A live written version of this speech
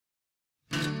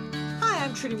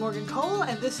I'm Trudy Morgan Cole,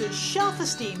 and this is Shelf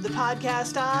Esteem, the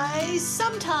podcast I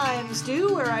sometimes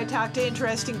do, where I talk to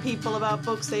interesting people about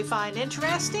books they find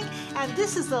interesting. And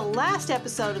this is the last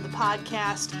episode of the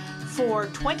podcast for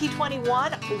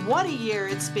 2021. What a year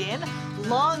it's been.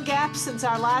 Long gap since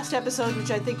our last episode, which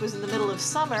I think was in the middle of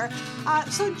summer.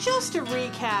 So just a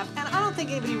recap, and I don't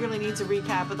think anybody really needs a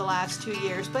recap of the last 2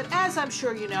 years, but as I'm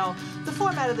sure you know, the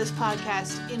format of this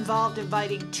podcast involved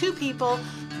inviting two people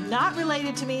not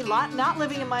related to me, not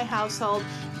living in my household,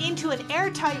 into an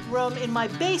airtight room in my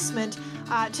basement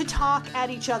to talk at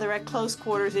each other at close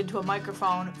quarters into a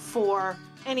microphone for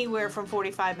anywhere from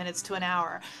 45 minutes to an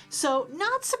hour. So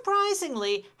not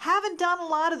surprisingly, haven't done a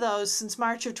lot of those since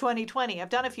March of 2020. I've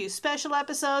done a few special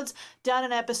episodes, done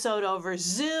an episode over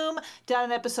Zoom, done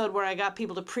an episode where I got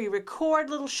people to pre-record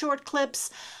little short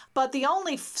clips, but the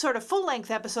only sort of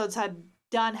full-length episodes I've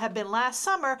done have been last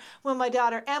summer when my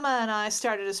daughter Emma and I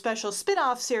started a special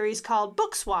spin-off series called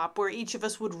Book Swap, where each of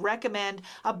us would recommend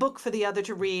a book for the other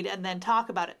to read and then talk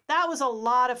about it. That was a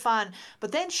lot of fun,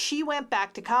 but then she went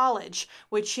back to college,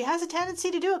 which she has a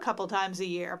tendency to do a couple times a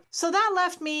year. So that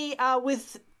left me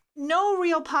with no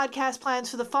real podcast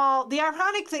plans for the fall. The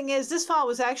ironic thing is this fall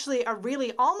was actually a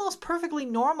really almost perfectly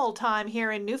normal time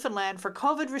here in Newfoundland for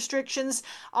COVID restrictions.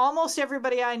 Almost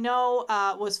everybody I know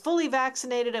was fully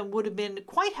vaccinated and would have been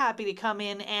quite happy to come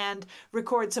in and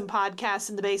record some podcasts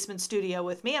in the basement studio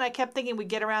with me. And I kept thinking we'd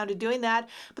get around to doing that.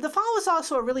 But the fall was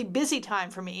also a really busy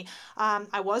time for me.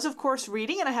 I was, of course,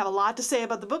 reading, and I have a lot to say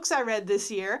about the books I read this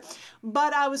year.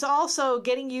 But I was also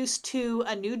getting used to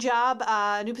a new job,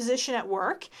 a new position at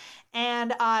work.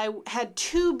 And I had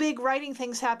two big writing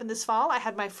things happen this fall. I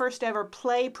had my first ever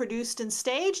play produced and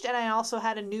staged, and I also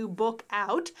had a new book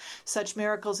out, Such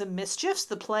Miracles and Mischiefs.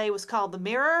 The play was called The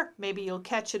Mirror. Maybe you'll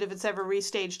catch it if it's ever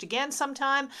restaged again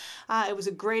sometime. It was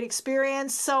a great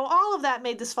experience. So all of that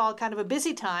made this fall kind of a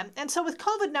busy time. And so with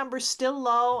COVID numbers still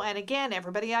low, and again,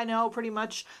 everybody I know pretty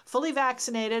much fully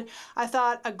vaccinated, I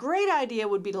thought a great idea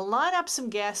would be to line up some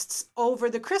guests over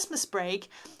the Christmas break,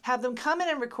 have them come in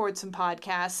and record some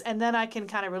podcasts, and then I can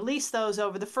kind of release those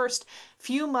over the first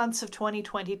few months of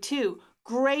 2022.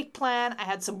 Great plan. I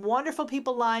had some wonderful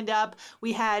people lined up.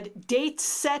 We had dates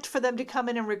set for them to come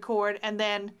in and record, and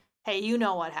then hey, you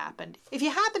know what happened. If you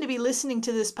happen to be listening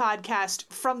to this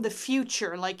podcast from the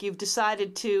future, like you've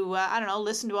decided to,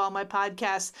 listen to all my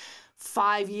podcasts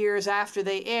 5 years after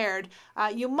they aired,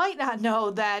 you might not know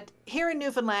that here in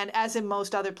Newfoundland, as in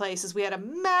most other places, we had a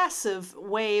massive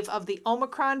wave of the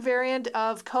Omicron variant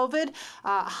of COVID,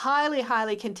 highly,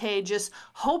 highly contagious,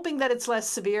 hoping that it's less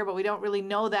severe, but we don't really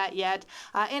know that yet.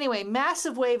 Anyway,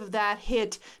 massive wave of that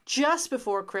hit just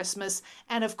before Christmas.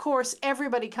 And of course,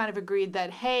 everybody kind of agreed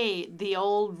that, hey, the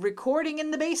old recording in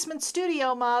the basement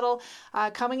studio model,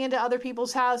 coming into other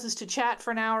people's houses to chat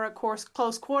for an hour at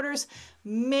close quarters,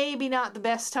 maybe not the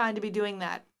best time to be doing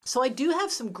that. So I do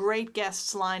have some great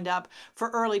guests lined up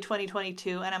for early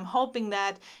 2022, and I'm hoping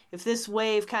that if this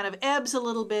wave kind of ebbs a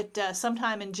little bit,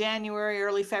 sometime in January,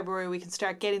 early February, we can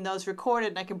start getting those recorded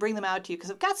and I can bring them out to you, because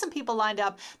I've got some people lined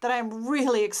up that I'm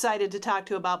really excited to talk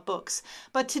to about books.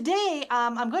 But today,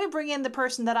 I'm going to bring in the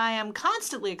person that I am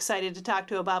constantly excited to talk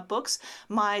to about books,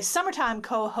 my summertime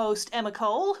co-host, Emma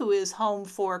Cole, who is home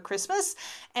for Christmas.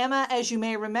 Emma, as you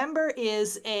may remember,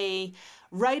 is a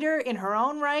writer in her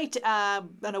own right,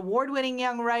 an award-winning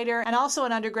young writer, and also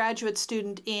an undergraduate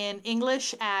student in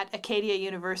English at Acadia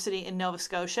University in Nova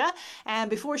Scotia. And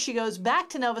before she goes back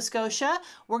to Nova Scotia,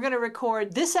 we're going to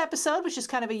record this episode, which is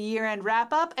kind of a year-end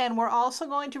wrap-up, and we're also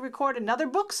going to record another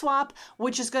book swap,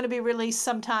 which is going to be released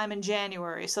sometime in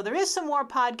January. So there is some more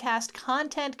podcast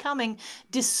content coming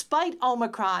despite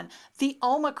Omicron, the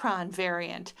Omicron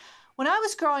variant. When I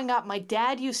was growing up, my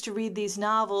dad used to read these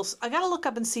novels. I got to look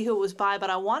up and see who it was by,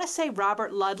 but I want to say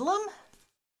Robert Ludlum.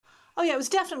 Oh yeah, it was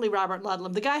definitely Robert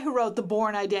Ludlum, the guy who wrote The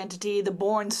Bourne Identity, The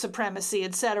Bourne Supremacy,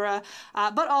 etc.,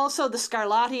 but also The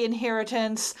Scarlatti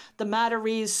Inheritance, The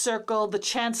Matarese Circle, The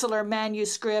Chancellor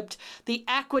Manuscript, The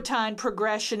Aquitine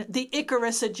Progression, The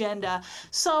Icarus Agenda.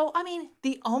 So,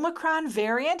 the Omicron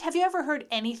variant, have you ever heard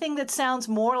anything that sounds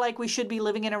more like we should be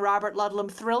living in a Robert Ludlum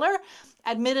thriller?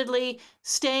 Admittedly,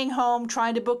 staying home,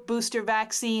 trying to book booster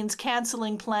vaccines,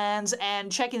 canceling plans,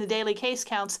 and checking the daily case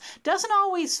counts doesn't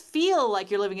always feel like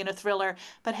you're living in a thriller,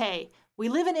 but hey, we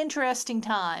live in interesting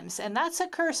times, and that's a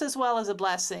curse as well as a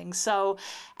blessing. So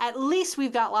at least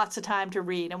we've got lots of time to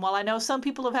read. And while I know some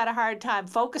people have had a hard time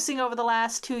focusing over the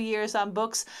last 2 years on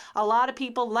books, a lot of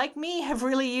people like me have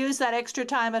really used that extra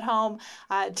time at home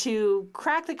to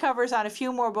crack the covers on a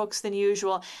few more books than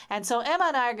usual. And so Emma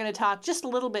and I are going to talk just a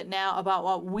little bit now about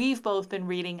what we've both been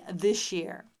reading this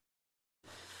year.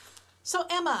 So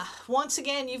Emma, once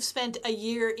again, you've spent a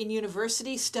year in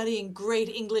university studying great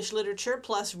English literature,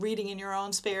 plus reading in your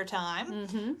own spare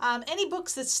time. Any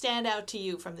books that stand out to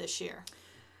you from this year?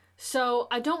 So,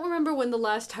 I don't remember when the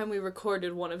last time we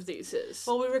recorded one of these is.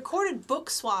 Well, we recorded book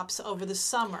swaps over the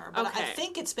summer, but Okay. I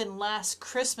think it's been last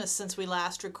Christmas since we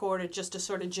last recorded just a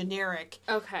sort of generic,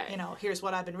 Okay. Here's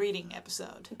what I've been reading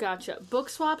episode. Gotcha. Book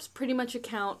swaps pretty much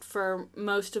account for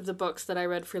most of the books that I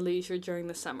read for leisure during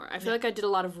the summer. I feel like I did a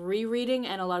lot of rereading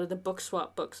and a lot of the book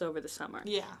swap books over the summer.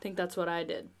 Yeah. I think that's what I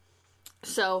did.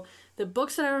 So, the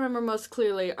books that I remember most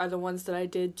clearly are the ones that I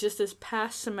did just this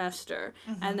past semester,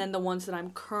 and then the ones that I'm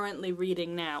currently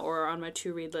reading now, or are on my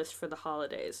to-read list for the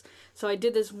holidays. So I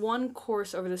did this one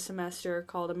course over the semester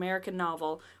called American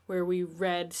Novel, where we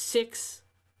read 6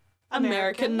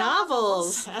 American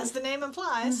novels. As the name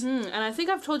implies. And I think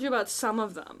I've told you about some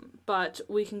of them, but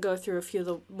we can go through a few of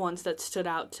the ones that stood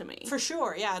out to me. For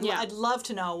sure, yeah. I'd love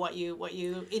to know what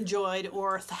you enjoyed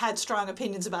or had strong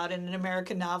opinions about in an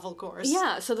American novel course.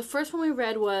 Yeah, so the first one we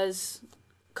read was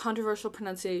controversial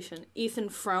pronunciation. Ethan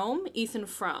Frome.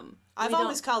 I've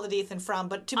always called it Ethan Frome,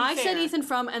 but to be fair... I said Ethan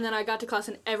Frome, and then I got to class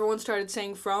and everyone started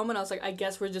saying Frome, and I was like, I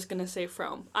guess we're just going to say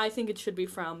Frome. I think it should be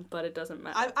Frome, but it doesn't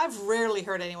matter. I've rarely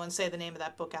heard anyone say the name of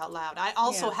that book out loud. I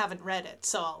also haven't read it,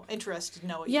 so interested to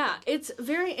know what you think. Yeah, it's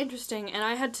very interesting, and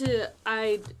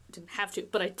I didn't have to,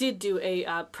 but I did do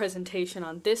a presentation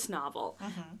on this novel,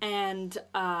 and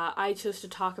I chose to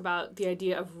talk about the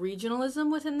idea of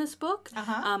regionalism within this book,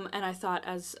 and I thought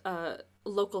as a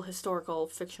local historical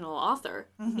fictional author,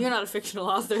 you're not a fictional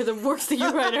author, the works that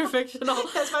you write are fictional.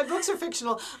 Yes, my books are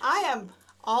fictional. I am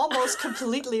almost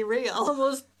completely real.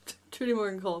 Almost Trudy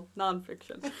Morgan Cole,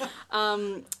 nonfiction.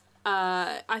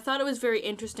 I thought it was very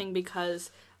interesting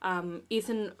because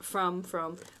Ethan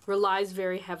from relies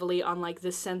very heavily on like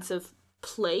this sense of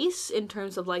place in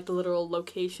terms of like the literal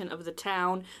location of the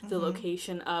town, the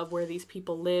location of where these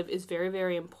people live is very,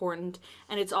 very important,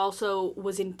 and it's also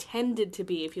was intended to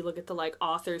be, if you look at the like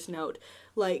author's note,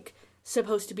 like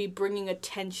supposed to be bringing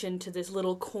attention to this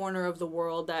little corner of the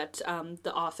world that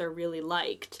the author really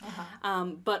liked,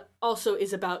 but also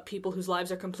is about people whose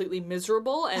lives are completely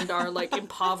miserable and are like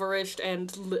impoverished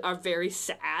and are very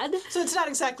sad. So it's not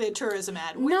exactly a tourism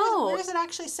ad. Where is it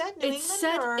actually set? New It's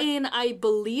England? set in, I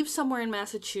believe, somewhere in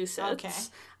Massachusetts. Okay.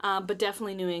 But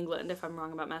definitely New England, if I'm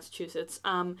wrong about Massachusetts.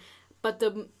 But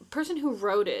the person who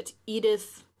wrote it,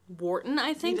 Edith Wharton,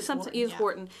 I think. Edith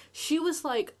Wharton. She was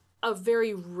like a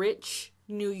very rich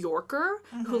New Yorker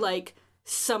who like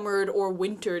summered or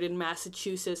wintered in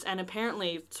Massachusetts, and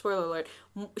apparently, spoiler alert,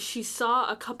 she saw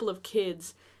a couple of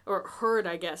kids, or heard,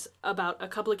 I guess, about a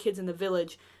couple of kids in the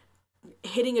village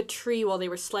hitting a tree while they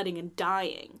were sledding and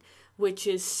dying, which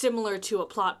is similar to a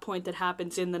plot point that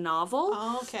happens in the novel.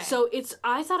 Oh, okay. So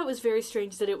I thought it was very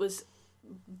strange that it was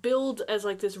billed as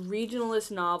like this regionalist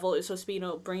novel. It's supposed to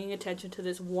be, bringing attention to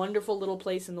this wonderful little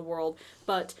place in the world,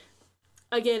 but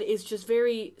again, it's just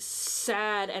very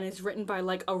sad, and it's written by,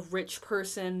 like, a rich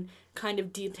person kind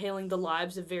of detailing the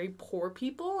lives of very poor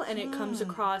people, and it comes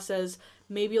across as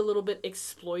maybe a little bit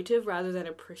exploitive rather than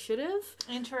appreciative.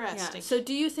 Interesting. Yeah. So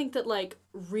do you think that, like,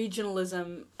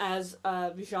 regionalism as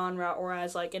a genre or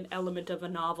as, like, an element of a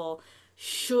novel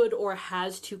should or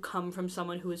has to come from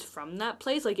someone who is from that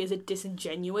place? Like, is it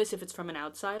disingenuous if it's from an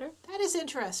outsider? That is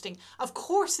interesting. Of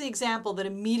course, the example that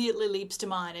immediately leaps to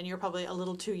mind, and you're probably a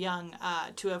little too young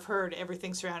to have heard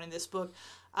everything surrounding this book,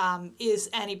 is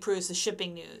Annie Proulx's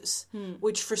Shipping News,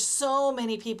 which for so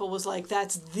many people was like,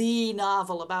 that's the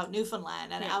novel about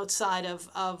Newfoundland, and outside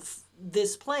of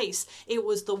this place, it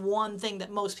was the one thing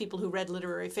that most people who read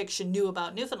literary fiction knew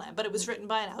about Newfoundland. But it was written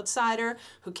by an outsider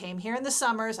who came here in the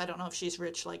summers. I don't know if she's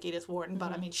rich like Edith Wharton,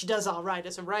 but I mean, she does all right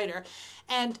as a writer.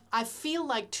 And I feel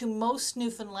like to most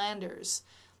Newfoundlanders,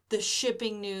 the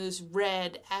Shipping News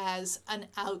read as an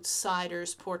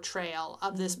outsider's portrayal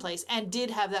of this place, and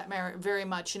did have that merit very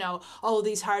much,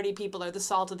 these hardy people are the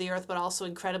salt of the earth, but also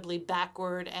incredibly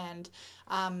backward and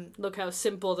look how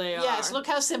simple they are. Yes, look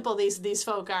how simple these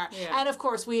folk are. Yeah. And of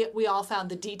course, we all found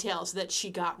the details that she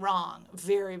got wrong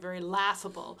very, very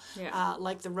laughable. Yeah.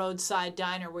 Like the roadside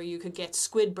diner where you could get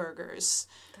squid burgers.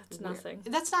 That's nothing.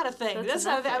 That's not a thing. That's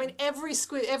not a thing. I mean, every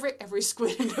squid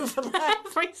in Newfoundland.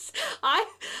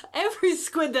 every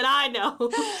squid that I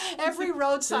know. Every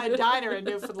roadside diner in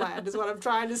Newfoundland is what I'm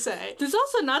trying to say. There's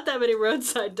also not that many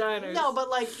roadside diners. No, but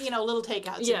like, little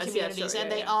takeouts in communities.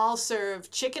 And they all serve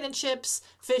chicken and chips,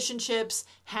 fish and chips,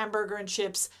 hamburger and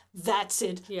chips. That's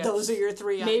it. Yes. Those are your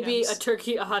three Maybe items.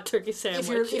 a hot turkey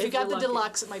sandwich. If you got the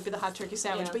deluxe, it might be the hot turkey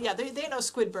sandwich. Yeah. But yeah, there ain't no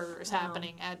squid burgers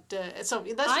happening at. So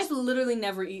that's I've literally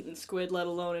never never eaten squid, let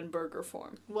alone in burger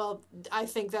form. Well, I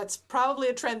think that's probably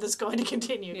a trend that's going to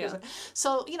continue. Yeah.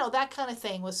 So, that kind of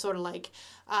thing was sort of like,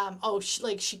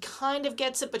 she kind of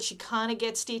gets it, but she kind of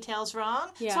gets details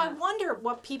wrong. Yeah. So I wonder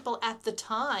what people at the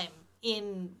time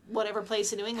in whatever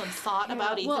place in New England thought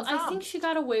about Ethan Well, Frome. I think she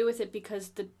got away with it because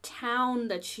the town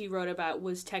that she wrote about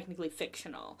was technically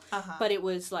fictional. But it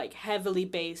was, like, heavily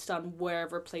based on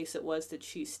wherever place it was that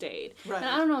she stayed. Right. And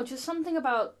I don't know, just something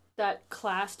about that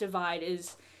class divide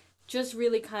is just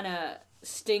really kind of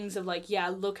stings of, like, yeah,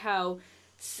 look how...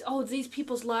 these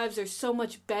people's lives are so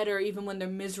much better even when they're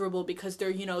miserable because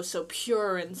they're, so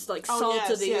pure and, like,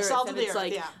 salt of the earth. Salt and of the it's earth,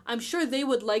 like, yeah. I'm sure they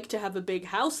would like to have a big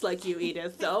house like you,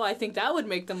 Edith, though. I think that would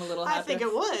make them a little happier. I think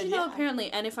it would, But,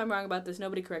 apparently, and if I'm wrong about this,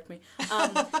 nobody correct me,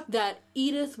 that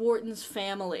Edith Wharton's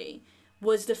family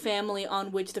was the family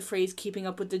on which the phrase keeping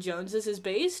up with the Joneses is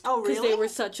based. Oh, really? Because they were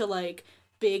such a, like...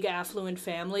 big affluent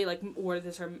family, like Wharton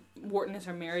is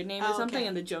her married name or something,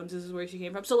 and the Joneses is where she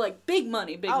came from. So like big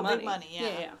money. Big money,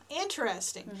 yeah.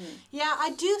 Interesting. Mm-hmm. Yeah, I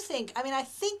do think, I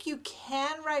think you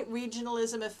can write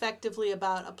regionalism effectively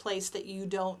about a place that you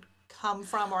don't come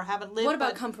from or haven't lived. What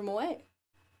about Come From Away?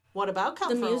 What about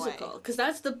Come From Away? The musical. Because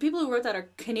that's the people who wrote that are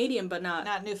Canadian, but not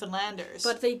Newfoundlanders.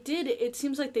 But it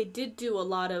seems like they did do a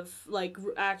lot of, like,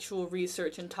 actual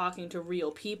research and talking to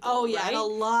real people. Oh, yeah, right? and a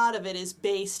lot of it is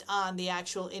based on the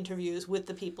actual interviews with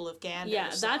the people of Gander. Yeah,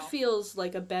 that feels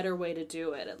like a better way to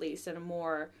do it, at least, and a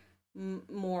more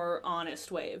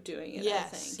honest way of doing it,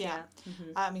 yes, I think. Yeah.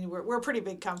 Mm-hmm. I mean, we're pretty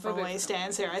big Come From Away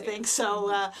stands here, I think.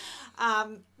 So,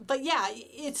 but yeah,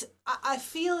 I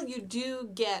feel you do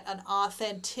get an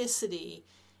authenticity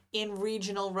in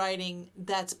regional writing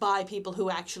that's by people who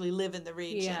actually live in the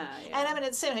region. Yeah. And I mean,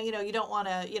 at the same time, you don't want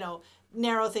to,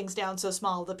 narrow things down so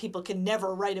small that people can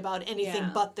never write about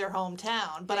anything but their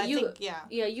hometown. But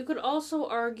Yeah, you could also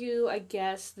argue, I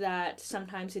guess, that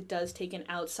sometimes it does take an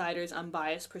outsider's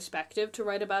unbiased perspective to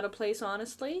write about a place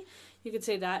honestly. You could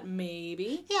say that,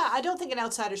 maybe. Yeah, I don't think an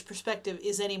outsider's perspective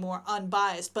is any more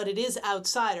unbiased, but it is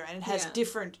outsider, and it has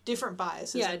different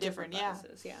biases. Yeah, different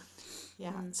biases, yeah.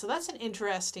 Yeah, so that's an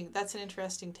interesting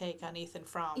take on Ethan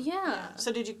Frome. Yeah.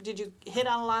 So did you hit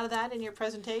on a lot of that in your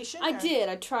presentation? I did.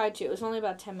 I tried to. It was only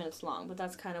about 10 minutes long, but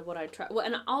that's kind of what I tried. Well,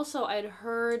 and also I'd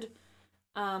heard,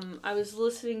 I was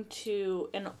listening to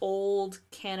an old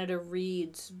Canada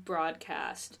Reads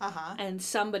broadcast, and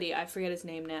somebody, I forget his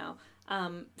name now,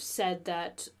 said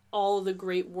that all the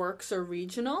great works are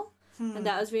regional. And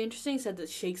that was very interesting. He said that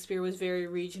Shakespeare was very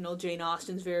regional, Jane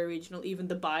Austen's very regional, even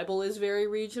the Bible is very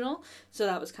regional. So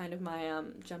that was kind of my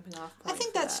jumping off point. I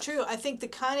think that's true. I think the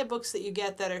kind of books that you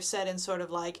get that are set in sort of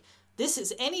like, this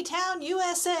is any town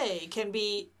USA can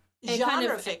be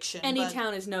genre fiction. Any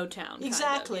town is no town.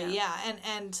 Exactly, kind of, yeah.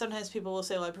 And sometimes people will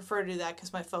say, well, I prefer to do that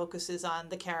because my focus is on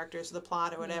the characters or the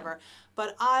plot or whatever. Yeah.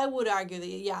 But I would argue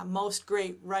that, most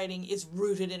great writing is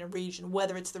rooted in a region,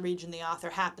 whether it's the region the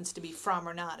author happens to be from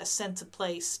or not. A sense of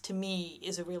place, to me,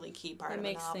 is a really key part of a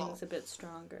novel. It makes things a bit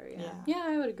stronger, Yeah,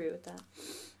 I would agree with that.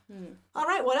 All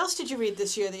right, what else did you read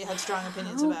this year that you had strong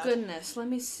opinions about? Oh, goodness, let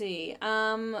me see.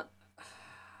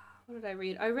 What did I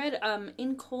read? I read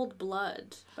In Cold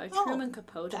Blood by Truman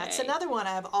Capote. That's another one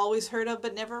I've always heard of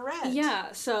but never read.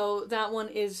 Yeah, so that one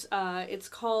is it's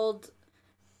called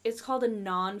a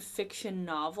nonfiction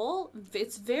novel.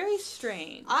 It's very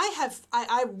strange.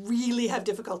 I really have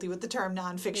difficulty with the term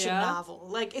nonfiction novel.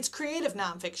 Like, it's creative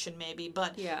nonfiction maybe,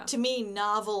 but to me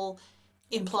novel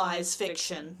implies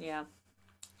fiction. Yeah.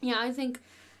 Yeah, I think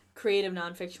creative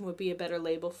nonfiction would be a better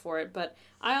label for it, but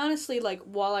I honestly, like,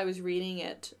 while I was reading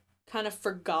it, kind of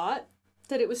forgot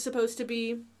that it was supposed to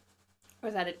be, or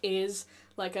that it is,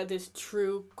 like, this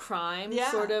true crime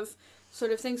sort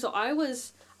of thing. So I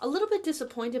was a little bit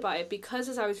disappointed by it because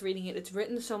as I was reading it, it's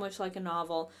written so much like a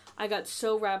novel. I got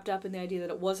so wrapped up in the idea that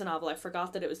it was a novel, I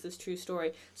forgot that it was this true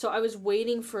story. So I was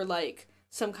waiting for, like,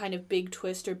 some kind of big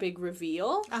twist or big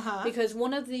reveal. Because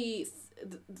one of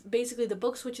basically the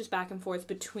book switches back and forth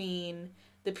between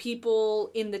the people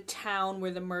in the town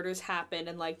where the murders happened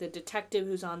and, like, the detective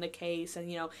who's on the case and,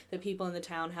 the people in the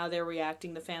town, how they're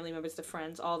reacting, the family members, the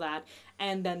friends, all that.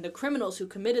 And then the criminals who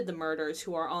committed the murders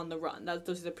who are on the run.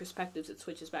 Those are the perspectives it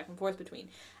switches back and forth between.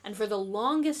 And for the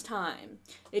longest time,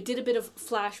 it did a bit of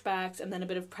flashbacks and then a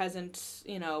bit of present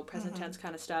tense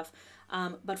kind of stuff.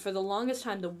 But for the longest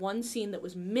time, the one scene that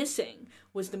was missing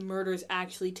was the murders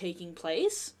actually taking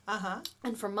place.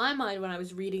 And for my mind, when I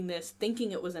was reading this,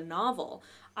 thinking it was a novel,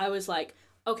 I was like,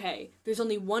 okay, there's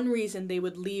only one reason they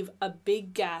would leave a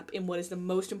big gap in what is the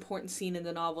most important scene in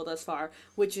the novel thus far,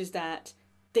 which is that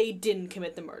they didn't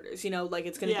commit the murders. You know, like,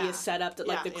 it's going to be a setup that,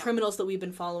 like, the criminals that we've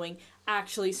been following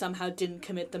actually somehow didn't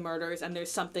commit the murders, and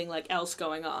there's something, like, else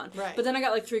going on. Right. But then I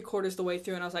got, like, 3/4 the way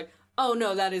through, and I was like, oh,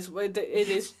 no, it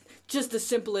is just the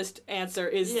simplest answer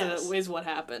is what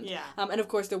happened. Yeah. And, of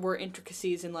course, there were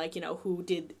intricacies in, like, you know,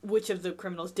 which of the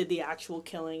criminals did the actual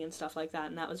killing and stuff like that,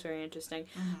 and that was very interesting.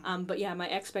 Mm-hmm. But, yeah, my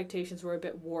expectations were a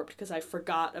bit warped because I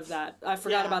forgot about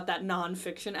that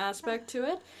nonfiction aspect to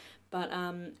it. But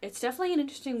it's definitely an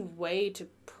interesting way to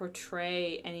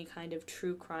portray any kind of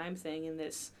true crime thing in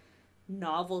this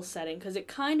novel setting, because it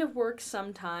kind of works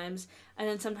sometimes, and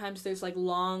then sometimes there's, like,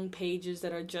 long pages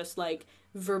that are just, like,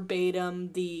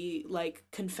 verbatim the, like,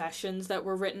 confessions that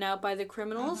were written out by the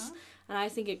criminals. And I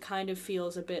think it kind of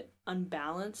feels a bit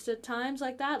unbalanced at times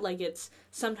like that. Like, it's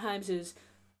sometimes is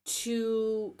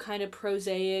too kind of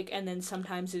prosaic, and then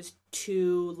sometimes is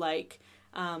too, like,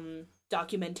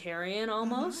 documentarian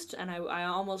almost, and I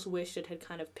almost wish it had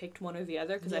kind of picked one or the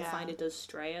other, because I find it does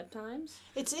stray at times.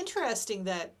 It's interesting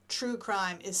that true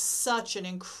crime is such an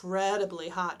incredibly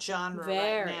hot genre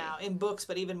right now in books,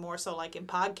 but even more so like in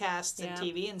podcasts and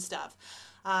TV and stuff.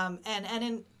 And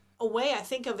in a way, I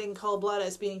think of In Cold Blood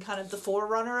as being kind of the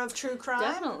forerunner of true crime.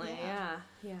 Definitely,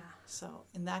 yeah. So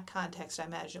in that context, I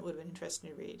imagine it would have been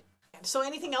interesting to read. So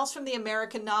anything else from the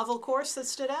American novel course that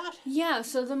stood out? Yeah,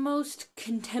 so the most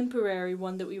contemporary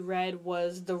one that we read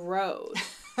was The Road.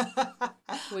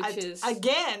 Which is...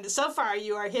 Again, so far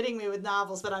you are hitting me with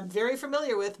novels that I'm very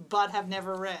familiar with but have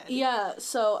never read. Yeah,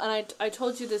 so, and I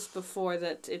told you this before,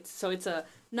 that it's a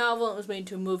novel, and it was made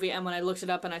into a movie, and when I looked it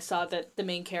up and I saw that the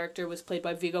main character was played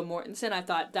by Viggo Mortensen, I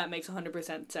thought that makes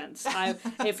 100% sense.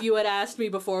 If you had asked me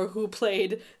before who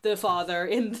played the father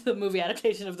in the movie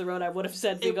adaptation of The Road, I would have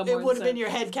said Viggo Mortensen. It would have been your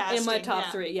head casting. In my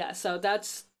top three, yeah. So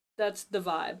that's the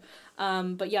vibe.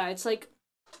 But yeah, it's like,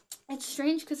 it's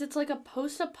strange because it's like a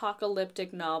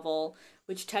post-apocalyptic novel,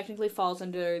 which technically falls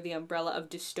under the umbrella of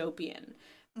dystopian,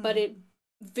 but it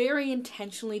very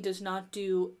intentionally does not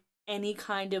do any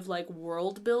kind of, like,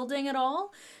 world building at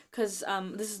all, because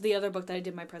this is the other book that I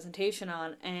did my presentation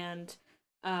on, and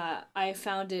I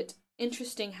found it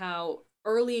interesting how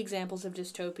early examples of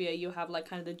dystopia, you have, like,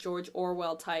 kind of the George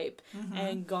Orwell type,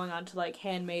 and going on to, like,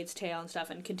 Handmaid's Tale and stuff,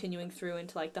 and continuing through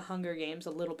into, like, the Hunger Games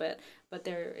a little bit, but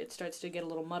there it starts to get a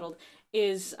little muddled,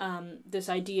 is this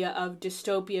idea of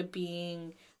dystopia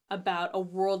being about a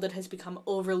world that has become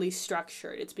overly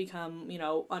structured. It's become, you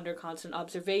know, under constant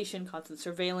observation, constant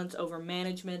surveillance, over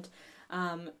management,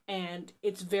 and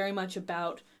it's very much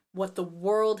about what the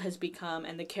world has become,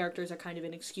 and the characters are kind of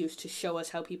an excuse to show us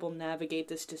how people navigate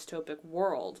this dystopic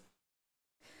world.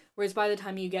 Whereas by the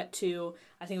time you get to,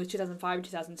 I think it was 2005 or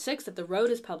 2006 that The Road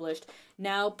is published,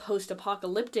 now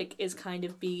post-apocalyptic is kind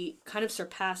of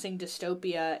surpassing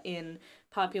dystopia in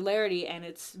popularity, and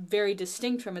it's very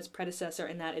distinct from its predecessor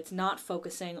in that it's not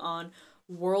focusing on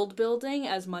world building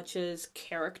as much as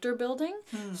character building.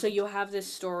 So you have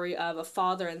this story of a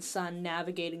father and son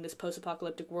navigating this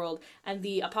post-apocalyptic world, and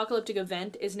the apocalyptic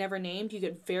event is never named. You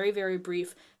get very, very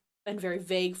brief and very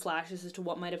vague flashes as to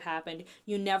what might have happened.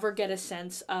 You never get a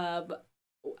sense of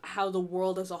how the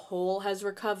world as a whole has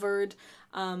recovered.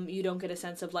 You don't get a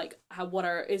sense of, like,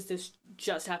 is this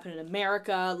just happened in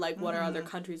America? Like, what are other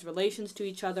countries' relations to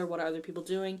each other? What are other people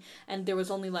doing? And there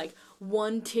was only, like,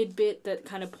 one tidbit that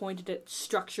kind of pointed at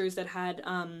structures that had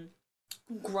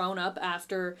grown up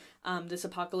after this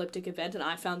apocalyptic event, and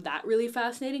I found that really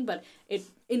fascinating, but it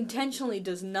intentionally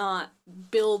does not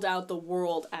build out the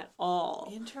world at all.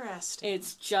 Interesting.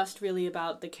 It's just really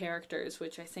about the characters,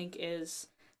 which I think is...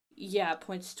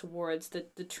 points towards the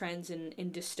trends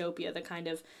in dystopia. The kind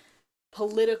of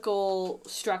political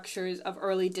structures of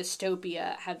early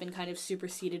dystopia have been kind of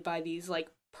superseded by these, like,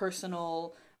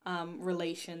 personal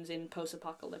relations in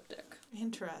post-apocalyptic.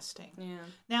 Interesting. Yeah.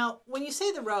 Now, when you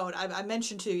say The Road, I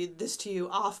mentioned this to you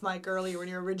off mic earlier when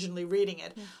you were originally reading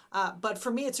it, but for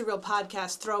me it's a real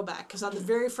podcast throwback, because on the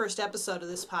very first episode of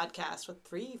this podcast,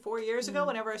 3-4 years ago,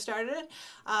 whenever I started it,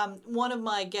 one of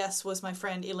my guests was my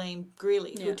friend Elaine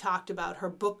Greeley, who talked about her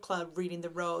book club reading The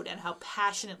Road and how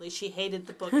passionately she hated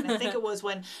the book. And I think it was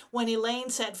when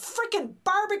Elaine said, "Frickin'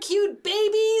 barbecued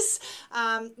babies,"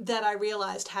 that I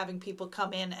realized having people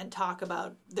come in and talk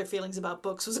about their feelings about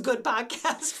books was a good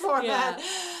podcast format.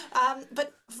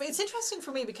 But It's interesting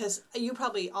for me because you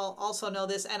probably also know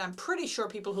this, and I'm pretty sure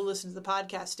people who listen to the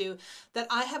podcast do, that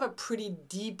I have a pretty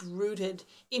deep-rooted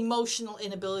emotional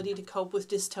inability to cope with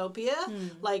dystopia.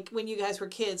 Like when you guys were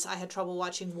kids, I had trouble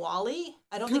watching WALL-E.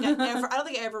 I don't think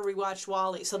I ever rewatched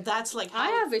WALL-E. So that's like how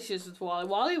I have issues with WALL-E.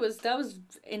 WALL-E was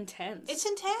intense. It's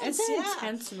intense. It's an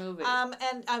intense movie.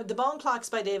 And The Bone Clocks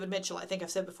by David Mitchell, I think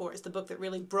I've said before, is the book that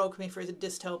really broke me for the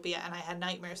dystopia, and I had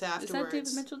nightmares afterwards.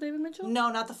 Is that David Mitchell?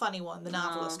 No, not the funny one, the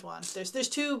novelist one. There's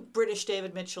two British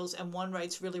David Mitchells, and one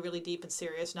writes really, really deep and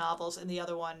serious novels, and the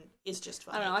other one is just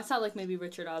funny. I don't know. I thought like maybe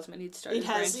Richard Osman. He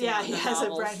has a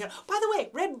brand. By the way,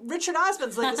 read Richard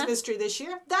Osman's latest mystery this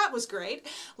year. That was great.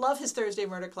 Love his Thursday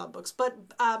Murder Club books. But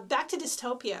back to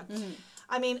dystopia.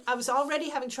 I mean, I was already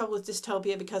having trouble with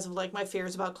dystopia because of like my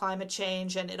fears about climate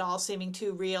change and it all seeming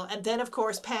too real. And then, of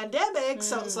course, pandemic.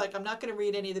 So it's like, I'm not going to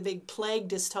read any of the big plague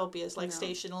dystopias like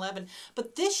Station 11.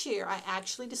 But this year, I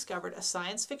actually discovered a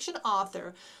science fiction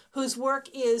author whose work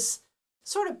is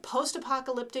sort of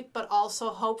post-apocalyptic but also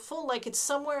hopeful. Like it's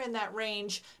somewhere in that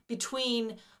range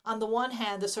between, on the one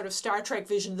hand, the sort of Star Trek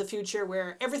vision of the future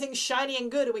where everything's shiny and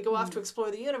good and we go off to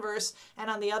explore the universe, and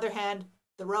on the other hand,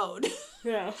 the road.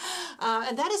 Yeah.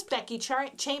 And that is Becky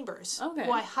Chambers,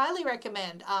 who I highly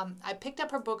recommend. I picked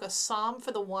up her book, A Psalm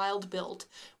for the Wild Built,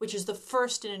 which is the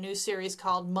first in a new series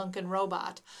called Monk and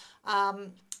Robot.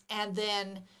 And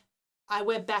then I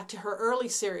went back to her early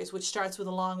series, which starts with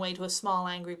A Long Way to a Small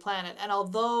Angry Planet. And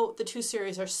although the two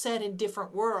series are set in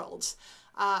different worlds,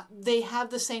 they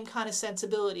have the same kind of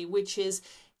sensibility, which is,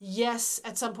 yes,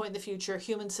 at some point in the future,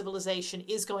 human civilization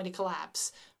is going to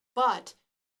collapse, but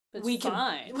we can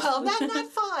fine. Well,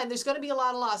 not fine. There's going to be a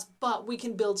lot of loss, but we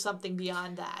can build something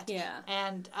beyond that. Yeah.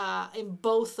 And in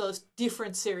both those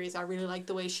different series, I really like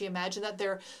the way she imagined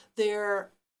that.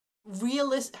 They're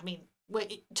realistic. I mean,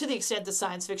 to the extent that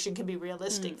science fiction can be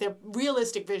realistic, they're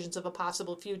realistic visions of a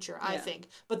possible future, I think.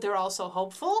 But they're also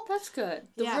hopeful. That's good.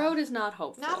 The road is not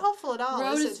hopeful. Not hopeful at all. The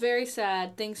road is very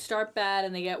sad. Things start bad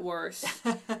and they get worse.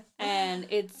 And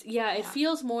it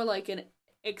feels more like an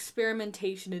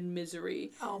experimentation in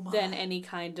misery than any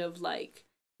kind of like,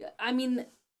 I mean,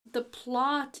 the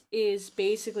plot is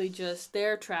basically just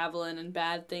they're traveling and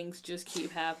bad things just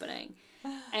keep happening.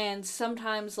 And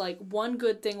sometimes like one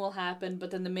good thing will happen,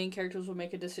 but then the main characters will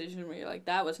make a decision where you're like,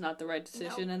 that was not the right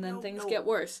decision, and then things get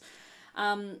worse.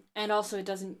 And also it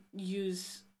doesn't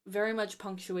use very much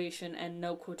punctuation and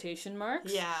no quotation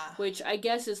marks. Yeah. Which I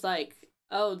guess is like,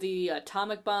 oh, the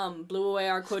atomic bomb blew away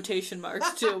our quotation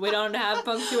marks, too. We don't have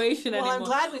punctuation anymore. I'm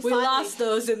glad we lost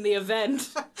those in the event.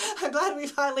 I'm glad we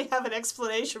finally have an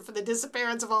explanation for the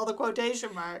disappearance of all the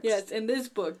quotation marks. Yes, in this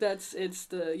book, it's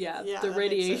the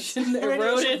radiation that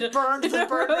eroded. Burned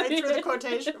right through the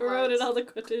quotation marks. Eroded all the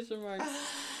quotation marks.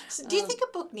 So do you think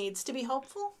a book needs to be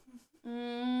hopeful?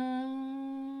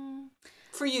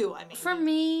 For you, I mean. For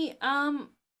me,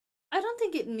 I don't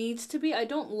think it needs to be. I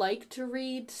don't like to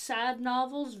read sad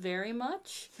novels very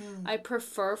much. I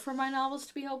prefer for my novels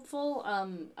to be hopeful.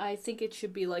 I think it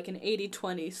should be like an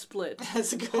 80-20 split.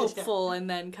 That's a good hopeful and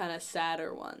then kind of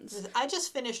sadder ones. I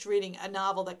just finished reading a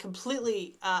novel that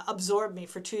completely absorbed me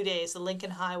for 2 days, The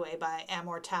Lincoln Highway by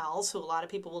Amor Towles, who a lot of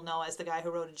people will know as the guy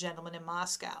who wrote A Gentleman in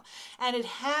Moscow. And it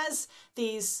has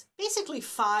these basically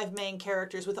 5 main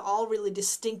characters with all really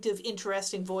distinctive,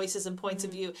 interesting voices and points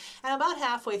of view. And about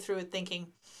halfway through it thinking,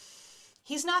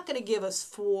 he's not going to give us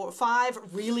 5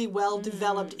 really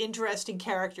well-developed, interesting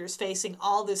characters facing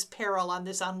all this peril on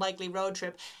this unlikely road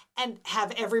trip and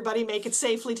have everybody make it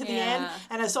safely to the end.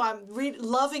 And so I'm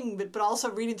loving it, but also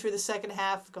reading through the second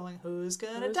half going, who's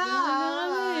going to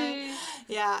die?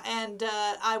 Yeah, and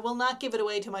I will not give it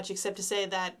away too much except to say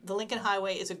that The Lincoln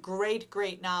Highway is a great,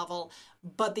 great novel,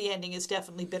 but the ending is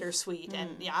definitely bittersweet.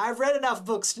 And yeah, I've read enough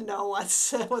books to know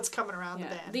what's coming around the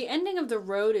bend. The ending of The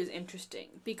Road is interesting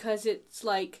because it's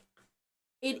like,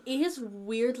 it is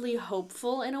weirdly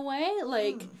hopeful in a way,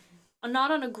 like,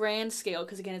 not on a grand scale,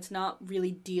 because again, it's not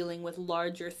really dealing with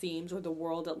larger themes or the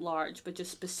world at large, but just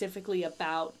specifically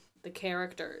about the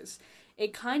characters.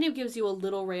 It kind of gives you a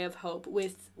little ray of hope,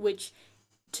 which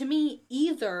to me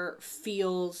either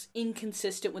feels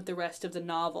inconsistent with the rest of the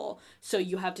novel, so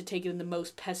you have to take it in the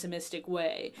most pessimistic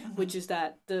way, which is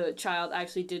that the child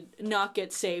actually did not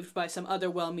get saved by some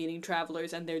other well-meaning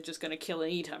travelers and they're just going to kill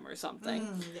and eat him or something.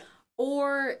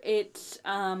 Or it's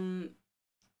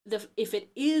if it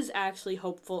is actually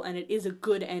hopeful and it is a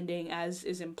good ending, as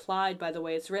is implied by the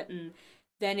way it's written,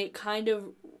 then it kind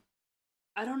of,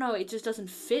 I don't know, it just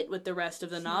doesn't fit with the rest of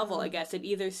the novel, I guess. It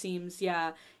either seems,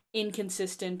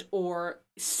 inconsistent or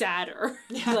sadder.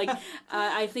 Like,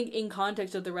 I think in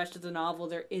context of the rest of the novel,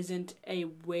 there isn't a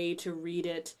way to read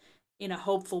it in a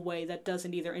hopeful way that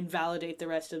doesn't either invalidate the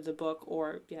rest of the book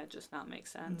or just not make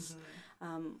sense.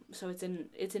 So it's an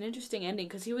interesting ending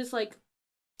because he was like,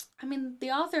 I mean, the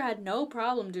author had no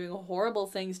problem doing horrible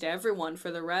things to everyone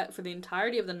for the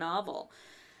entirety of the novel.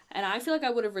 And I feel like I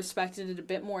would have respected it a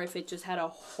bit more if it just had a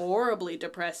horribly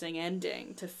depressing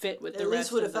ending to fit with the rest of it. At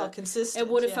least would have felt consistent. It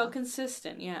would have felt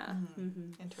consistent, yeah.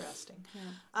 Interesting.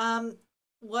 Yeah.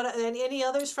 What any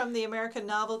others from the American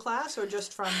novel class, or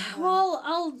just from?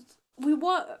 Well, we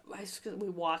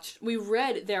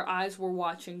read Their Eyes Were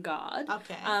Watching God.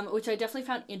 Okay. Which I definitely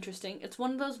found interesting. It's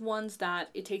one of those ones that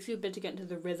it takes you a bit to get into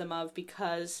the rhythm of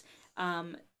because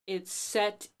it's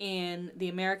set in the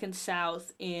American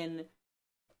South in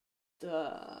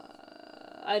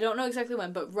I don't know exactly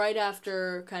when, but right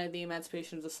after kind of the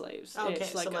emancipation of the slaves. Okay,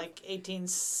 it's like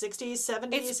 1860s,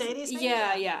 70s, 80s maybe?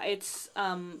 Yeah. It's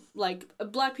like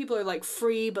black people are like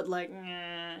free, but like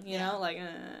know, like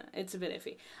it's a bit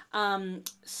iffy.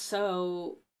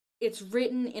 So it's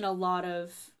written in a lot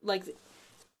of like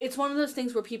it's one of those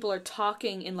things where people are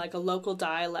talking in like a local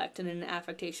dialect and in an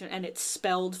affectation, and it's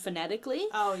spelled phonetically.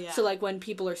 Oh yeah. So like when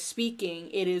people are speaking,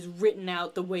 it is written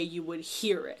out the way you would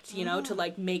hear it, you know, to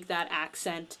like make that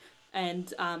accent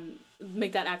and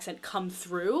make that accent come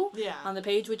through on the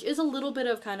page, which is a little bit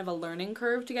of kind of a learning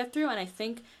curve to get through. And I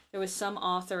think there was some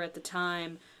author at the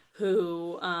time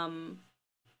who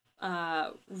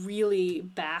really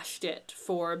bashed it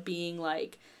for being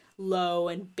like low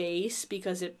and base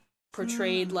because it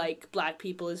portrayed like black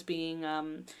people as being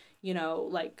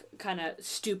like kind of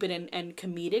stupid and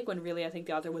comedic, when really I think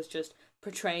the author was just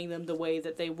portraying them the way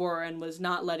that they were and was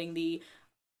not letting the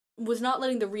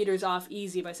readers off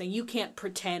easy by saying you can't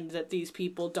pretend that these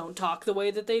people don't talk the way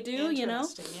that they do, you know?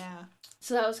 Yeah.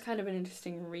 So that was kind of an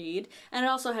interesting read. And it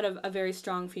also had a very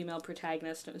strong female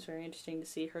protagonist. It was very interesting to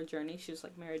see her journey. She was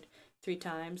like married 3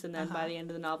 times, and then by the end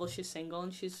of the novel she's single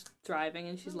and she's thriving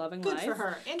and she's loving life. Good for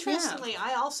her. Interestingly,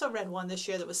 I also read one this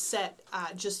year that was set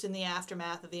just in the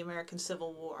aftermath of the American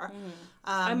Civil War.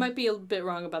 I might be a bit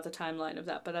wrong about the timeline of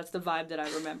that, but that's the vibe that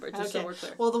I remember, just so we're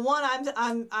clear. Well, the one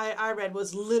I read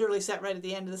was literally set right at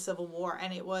the end of the Civil War,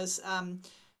 and it was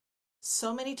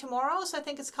So Many Tomorrows, I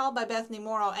think it's called, by Bethany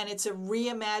Morrow, and it's a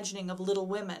reimagining of Little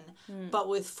Women, but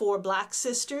with 4 black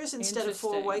sisters instead of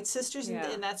 4 white sisters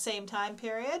in that same time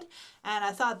period. And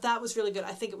I thought that was really good.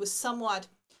 I think it was somewhat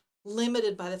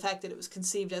limited by the fact that it was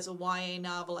conceived as a YA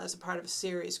novel as a part of a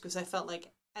series, because I felt like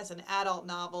as an adult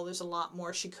novel, there's a lot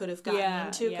more she could have gotten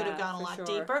into, could have gone a lot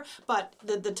deeper. But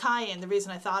the tie-in, the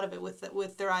reason I thought of it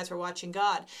with Their Eyes Were Watching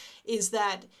God, is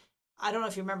that I don't know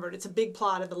if you remember it. It's a big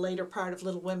plot of the later part of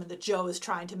Little Women that Jo is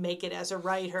trying to make it as a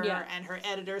writer, and her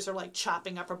editors are like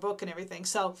chopping up her book and everything.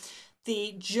 So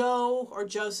the Jo or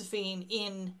Josephine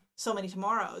in So Many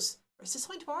Tomorrows, or is it So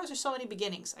Many Tomorrows or So Many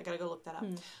Beginnings? I gotta go look that up.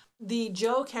 The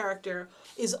Jo character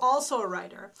is also a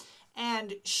writer.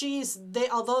 And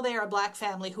although they are a black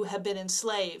family who have been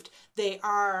enslaved, they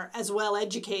are as well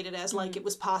educated as like it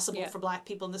was possible for black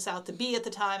people in the South to be at the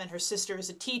time. And her sister is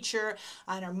a teacher,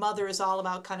 and her mother is all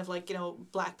about kind of like, you know,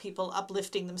 black people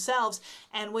uplifting themselves.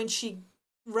 And when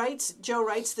Jo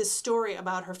writes this story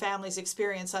about her family's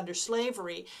experience under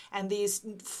slavery, and these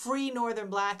free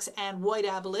Northern blacks and white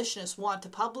abolitionists want to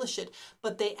publish it,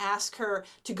 but they ask her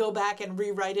to go back and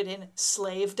rewrite it in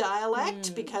slave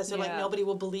dialect because they're like, nobody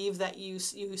will believe that you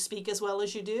speak as well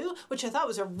as you do, which I thought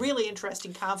was a really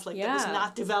interesting conflict that was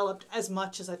not developed as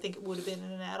much as I think it would have been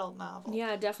in an adult novel.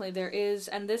 Yeah, definitely there is,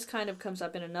 and this kind of comes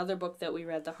up in another book that we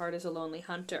read, The Heart is a Lonely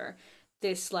Hunter,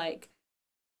 this like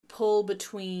pull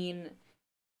between,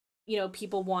 you know,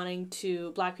 people wanting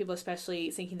to, black people especially,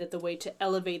 thinking that the way to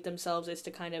elevate themselves is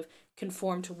to kind of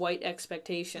conform to white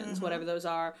expectations, whatever those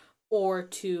are, or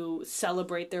to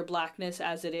celebrate their blackness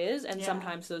as it is. And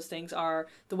sometimes those things are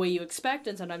the way you expect,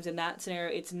 and sometimes in that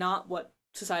scenario, it's not what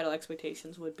societal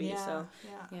expectations would be.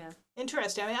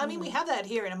 Interesting. I mean, we have that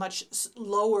here in a much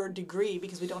lower degree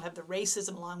because we don't have the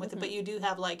racism along with it, but you do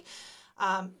have like,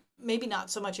 maybe not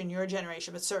so much in your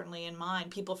generation, but certainly in mine,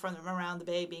 people from around the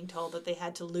Bay being told that they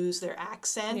had to lose their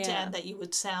accent and that you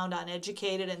would sound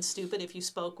uneducated and stupid if you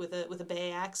spoke with a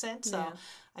Bay accent. So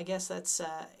I guess that's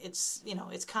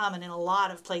it's common in a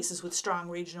lot of places with strong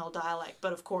regional dialect,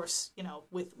 but of course, you know,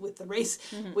 with the race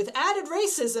with added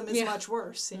racism is much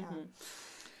worse.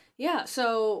 Yeah,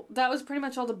 so that was pretty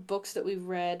much all the books that we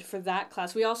read for that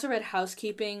class. We also read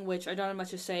Housekeeping, which I don't have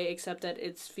much to say except that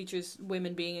it features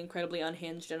women being incredibly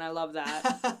unhinged, and I love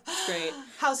that. It's great.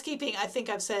 Housekeeping, I think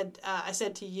I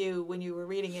said to you when you were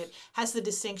reading it, has the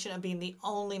distinction of being the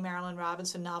only Marilynne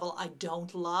Robinson novel I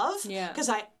don't love. Yeah. Because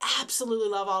I absolutely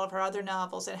love all of her other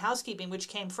novels, and Housekeeping, which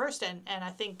came first and I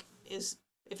think is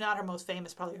if not her most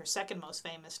famous, probably her second most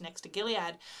famous next to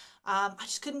Gilead. I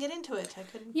just couldn't get into it. I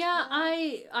couldn't. Yeah,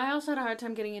 I also had a hard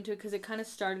time getting into it because it kind of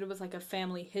started with like a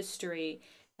family history,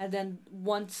 and then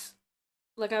once,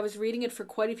 like, I was reading it for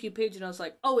quite a few pages, and I was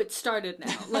like, oh, it started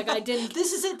now. Like, I didn't.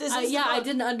 This is it. This is yeah, I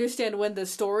didn't understand when the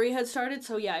story had started,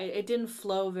 so yeah, it didn't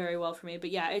flow very well for me.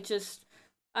 But yeah,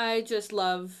 I just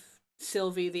love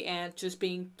Sylvie the ant just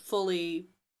being fully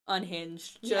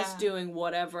unhinged, just doing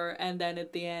whatever, and then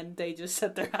at the end they just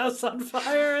set their house on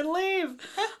fire and leave.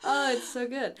 Oh, it's so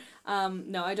good.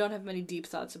 No, I don't have many deep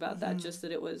thoughts about that, just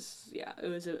that it was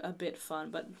a bit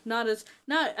fun, but not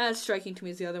as striking to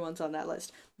me as the other ones on that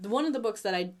list. One of the books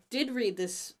that I did read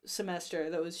this semester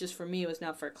that was just for me, was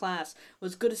not for a class,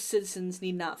 was Good Citizens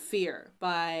Need Not Fear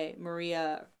by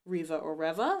Maria Riva or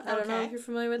Reva. I don't know if you're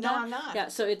familiar with that. No, I'm not. Yeah,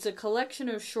 so it's a collection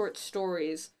of short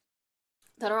stories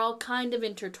that are all kind of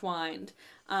intertwined,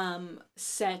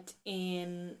 set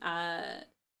in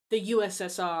the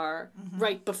USSR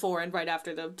right before and right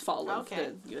after the fall of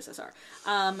the USSR.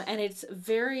 And it's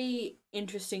very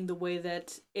interesting the way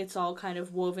that it's all kind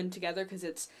of woven together, because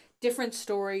it's different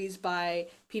stories by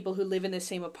people who live in the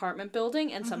same apartment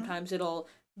building, and sometimes it'll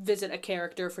visit a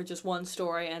character for just one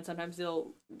story, and sometimes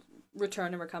they'll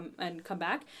return and come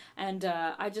back. And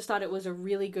I just thought it was a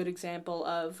really good example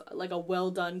of like a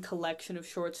well done collection of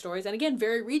short stories, and again,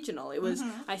 very regional. It was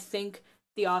I think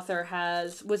the author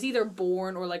was either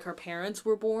born, or like her parents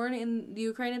were born in the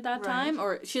Ukraine at that time,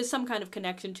 or she has some kind of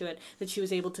connection to it that she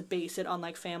was able to base it on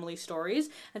like family stories.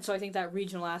 And so I think that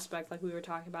regional aspect, like we were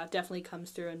talking about, definitely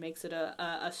comes through and makes it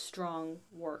a strong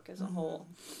work as a whole.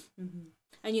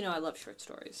 And I love short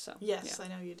stories, so yes, I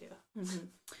know you do.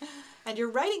 And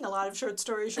you're writing a lot of short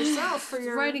stories yourself for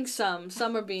your writing some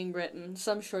are being written,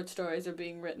 some short stories are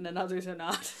being written, and others are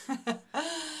not.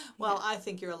 Well, I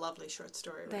think you're a lovely short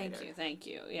story writer. Thank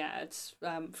you. Yeah, it's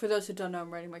for those who don't know,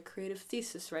 I'm writing my creative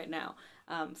thesis right now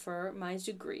for my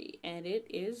degree, and it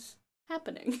is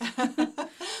happening.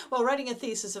 Well, writing a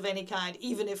thesis of any kind,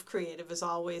 even if creative, is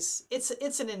always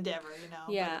it's an endeavor,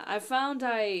 Yeah, I found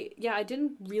I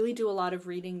didn't really do a lot of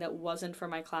reading that wasn't for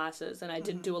my classes, and I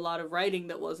didn't do a lot of writing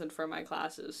that wasn't for my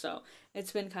classes. So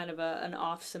it's been kind of an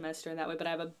off semester in that way. But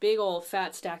I have a big old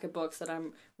fat stack of books that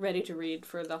I'm ready to read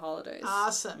for the holidays.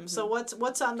 Awesome. So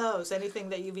what's on those?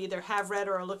 Anything that you've either have read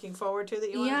or are looking forward to that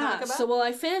you want to talk about? So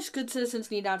I finished Good Citizens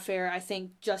Need Not Fear, I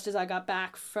think, just as I got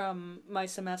back from my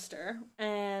semester.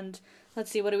 And let's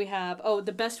see, what do we have? Oh,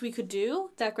 The Best We Could Do,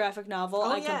 that graphic novel.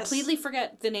 I completely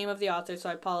forget the name of the author, so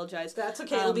I apologize. That's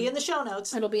okay. It'll be in the show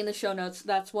notes. It'll be in the show notes.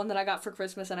 That's one that I got for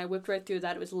Christmas, and I whipped right through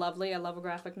that. It was lovely. I love a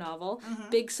graphic novel.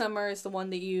 Big Summer is the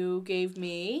one that you gave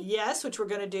me. Yes, which we're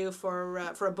going to do for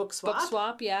a book swap. Book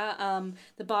swap, yeah.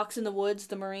 The Box in the Woods,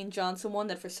 the Maureen Johnson one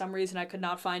that for some reason I could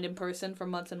not find in person for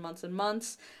months and months and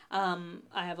months. I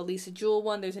have a Lisa Jewell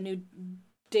one. There's a new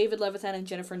David Levithan and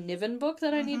Jennifer Niven book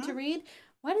that I need to read.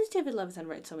 Why does David Levithan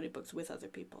write so many books with other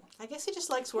people? I guess he just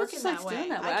likes working that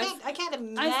way. I can't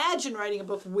imagine writing a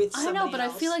book with somebody else. I know, but I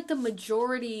feel like the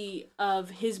majority of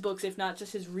his books, if not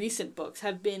just his recent books,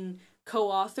 have been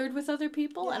co-authored with other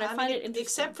people, and I find it interesting.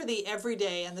 Except for The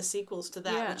Everyday and the sequels to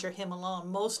that, which are him alone,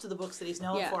 most of the books that he's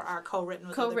known for are co-written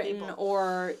with other people.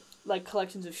 Or like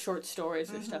collections of short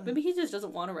stories or stuff. Maybe he just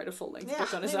doesn't want to write a full-length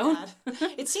book on his own.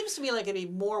 It seems to me like it'd be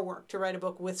more work to write a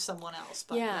book with someone else.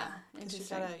 But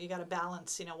interesting. You gotta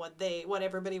balance, what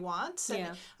everybody wants.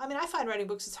 And, I mean, I find writing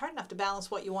books, it's hard enough to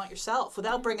balance what you want yourself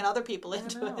without bringing other people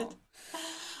into it.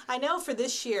 I know for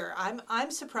this year, I'm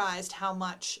surprised how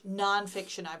much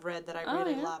nonfiction I've read that I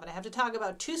really love. And I have to talk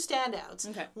about two standouts.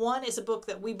 Okay. One is a book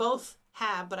that we both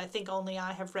have, but I think only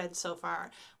I have read so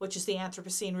far, which is The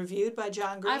Anthropocene Reviewed by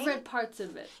John Green. I've read parts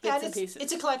of it,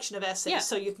 it's a collection of essays,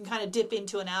 so you can kind of dip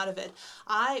into and out of it.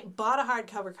 I bought a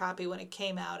hardcover copy when it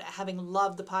came out, having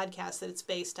loved the podcast that it's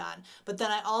based on, but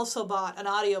then I also bought an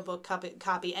audiobook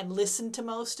copy and listened to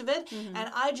most of it, and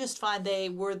I just find they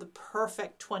were the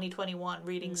perfect 2021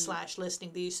 reading /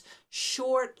 listening. These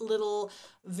short little,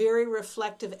 very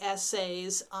reflective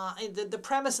essays. The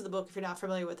premise of the book, if you're not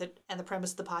familiar with it, and the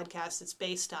premise of the podcast it's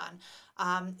based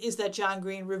on, is that John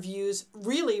Green reviews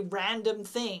really random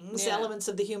things, elements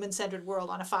of the human-centered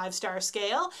world on a 5-star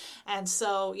scale. And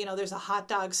so, there's a hot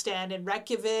dog stand in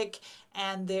Reykjavik,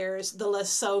 and there's the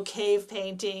Lascaux cave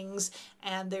paintings,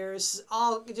 and there's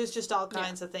just all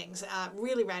kinds of things,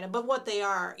 really random. But what they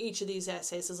are, each of these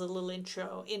essays is a little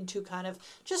intro into kind of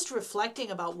just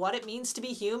reflecting about what it means to be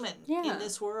human in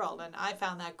this world, and I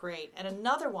found that great. And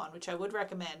another one, which I would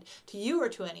recommend to you or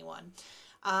to anyone,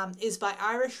 is by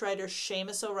Irish writer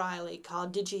Seamus O'Reilly,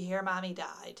 called Did You Hear Mommy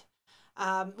Died?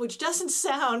 which doesn't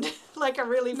sound like a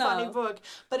really funny book,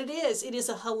 but it is. It is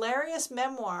a hilarious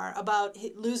memoir about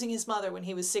losing his mother when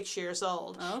he was 6 years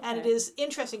old. Okay. And it is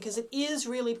interesting because it is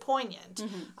really poignant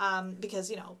because,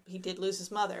 you know, he did lose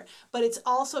his mother. But it's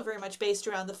also very much based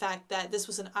around the fact that this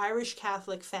was an Irish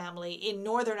Catholic family in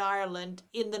Northern Ireland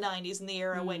in the 90s, in the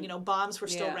era when, you know, bombs were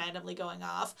still randomly going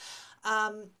off.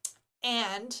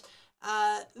 And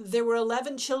there were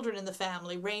 11 children in the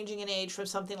family, ranging in age from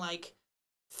something like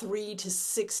 3 to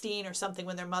 16 or something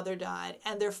when their mother died.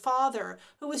 And their father,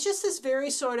 who was just this very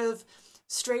sort of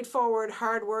straightforward,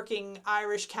 hardworking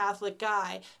Irish Catholic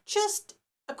guy, just,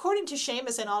 according to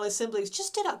Seamus and all his siblings,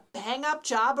 just did a bang-up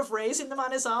job of raising them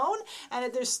on his own.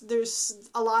 And there's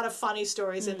a lot of funny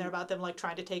stories in there about them, like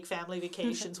trying to take family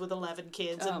vacations with 11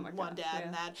 kids and one dad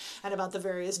and that, and about the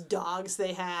various dogs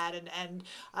they had, and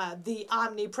the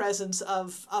omnipresence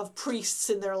of priests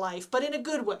in their life, but in a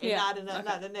good way, not in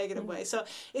a negative way. So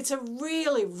it's a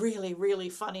really, really, really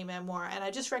funny memoir, and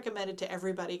I just recommend it to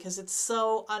everybody because it's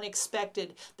so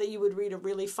unexpected that you would read a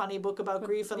really funny book about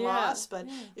grief and loss. But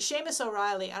Seamus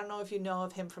O'Reilly, I don't know if you know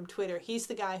of him from Twitter. He's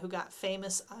the guy who got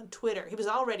famous on Twitter. He was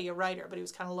already a writer, but he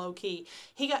was kind of low-key.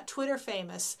 He got Twitter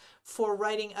famous for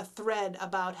writing a thread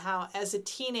about how, as a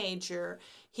teenager,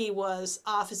 he was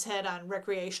off his head on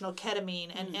recreational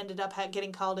ketamine and ended up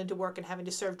getting called into work and having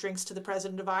to serve drinks to the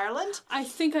President of Ireland. I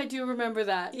think I do remember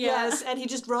that. Yes, and he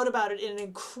just wrote about it in an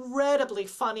incredibly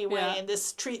funny way in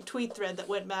this tweet thread that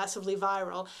went massively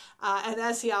viral. And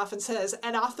as he often says,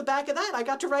 and off the back of that, I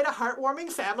got to write a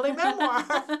heartwarming family memoir.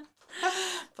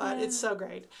 But it's so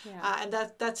great. And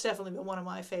that's definitely been one of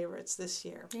my favorites this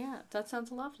year. Yeah, that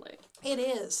sounds lovely. It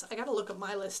is. I got to look at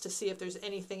my list to see if there's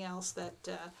anything else that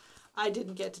I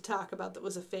didn't get to talk about that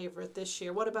was a favorite this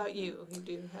year. What about you? You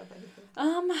do have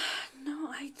anything? No,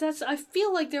 I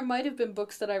feel like there might have been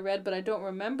books that I read, but I don't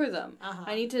remember them.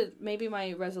 I need to, maybe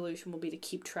my resolution will be to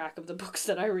keep track of the books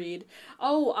that I read.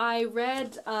 Oh, I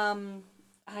read,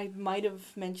 I might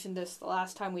have mentioned this the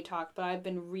last time we talked, but I've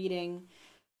been reading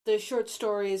the short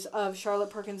stories of Charlotte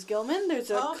Perkins Gilman.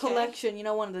 There's a collection, you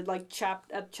know, one of the like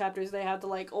chapters they have, the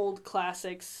like old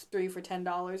classics, 3 for $10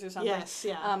 or something. Yes,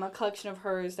 yeah. A collection of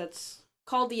hers that's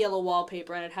called The Yellow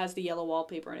Wallpaper, and it has the yellow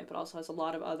wallpaper in it, but also has a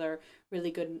lot of other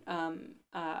really good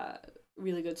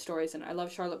stories. And I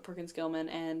love Charlotte Perkins Gilman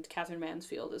and Catherine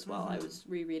Mansfield as well. I was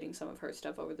rereading some of her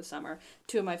stuff over the summer.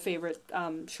 2 of my favorite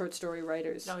short story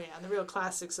writers. Oh yeah, and the real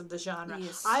classics of the genre.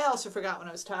 Yes. I also forgot when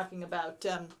I was talking about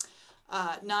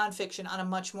nonfiction on a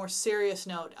much more serious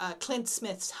note. Clint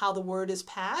Smith's How the Word is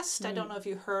Passed. I don't know if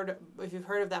you've heard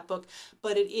of that book,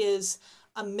 but it is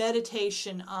a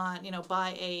meditation on, you know,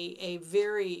 by a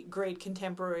very great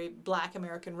contemporary Black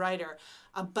American writer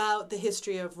about the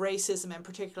history of racism and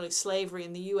particularly slavery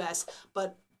in the U.S.,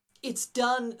 but it's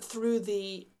done through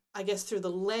the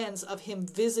lens of him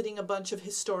visiting a bunch of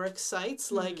historic sites,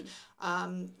 like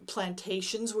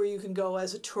plantations where you can go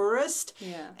as a tourist,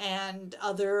 and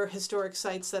other historic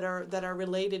sites that are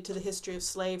related to the history of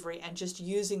slavery, and just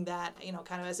using that, you know,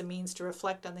 kind of as a means to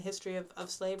reflect on the history of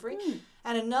slavery.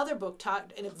 And another book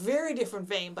taught in a very different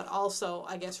vein, but also,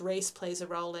 I guess, race plays a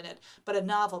role in it, but a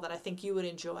novel that I think you would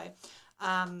enjoy,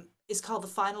 is called The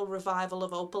Final Revival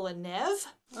of Opal and Nev.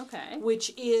 Okay.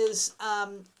 Which is...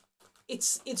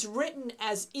 It's written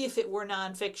as if it were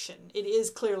nonfiction. It is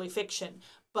clearly fiction,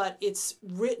 but it's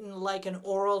written like an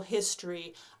oral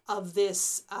history of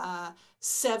this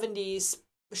 70s,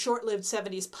 short-lived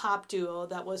 70s pop duo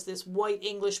that was this white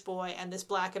English boy and this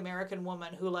Black American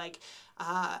woman who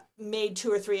made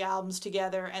 2 or 3 albums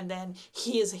together, and then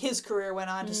his career went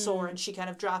on to soar, and she kind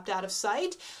of dropped out of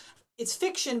sight. It's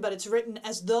fiction, but it's written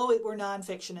as though it were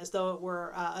nonfiction, as though it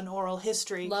were an oral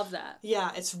history. Love that. Yeah,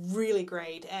 it's really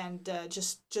great, and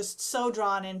just so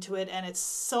drawn into it, and it's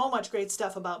so much great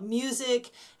stuff about music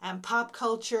and pop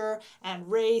culture and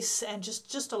race and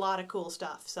just a lot of cool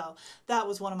stuff. So that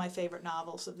was one of my favorite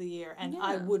novels of the year, and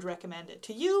I would recommend it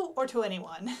to you or to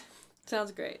anyone.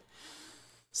 Sounds great.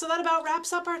 So that about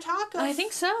wraps up our talk. I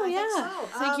think so,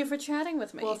 Thank you for chatting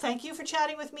with me. Well, thank you for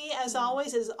chatting with me. As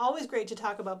always, it is always great to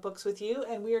talk about books with you.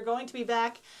 And we are going to be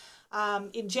back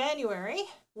in January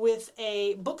with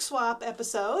a book swap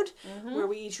episode where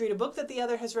we each read a book that the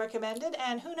other has recommended.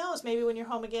 And who knows, maybe when you're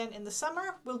home again in the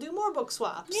summer, we'll do more book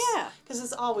swaps. Yeah. Because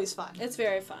it's always fun. It's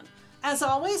very fun. As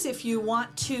always, if you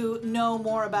want to know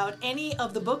more about any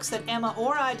of the books that Emma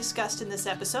or I discussed in this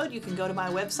episode, you can go to my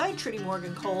website,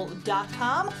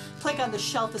 trudymorgancole.com, click on the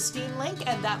Shelf Esteem link,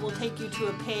 and that will take you to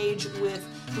a page with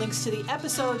links to the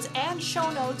episodes and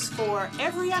show notes for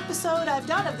every episode I've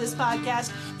done of this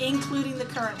podcast, including the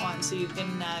current one. So you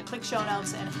can click show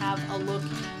notes and have a look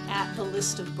at the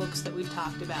list of books that we've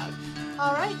talked about.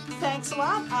 All right, thanks a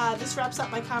lot. This wraps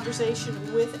up my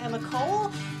conversation with Emma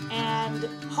Cole, and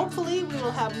hopefully we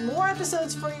will have more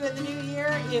episodes for you in the new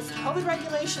year if COVID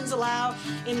regulations allow.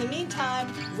 In the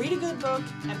meantime, read a good book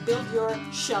and build your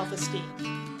shelf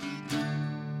esteem.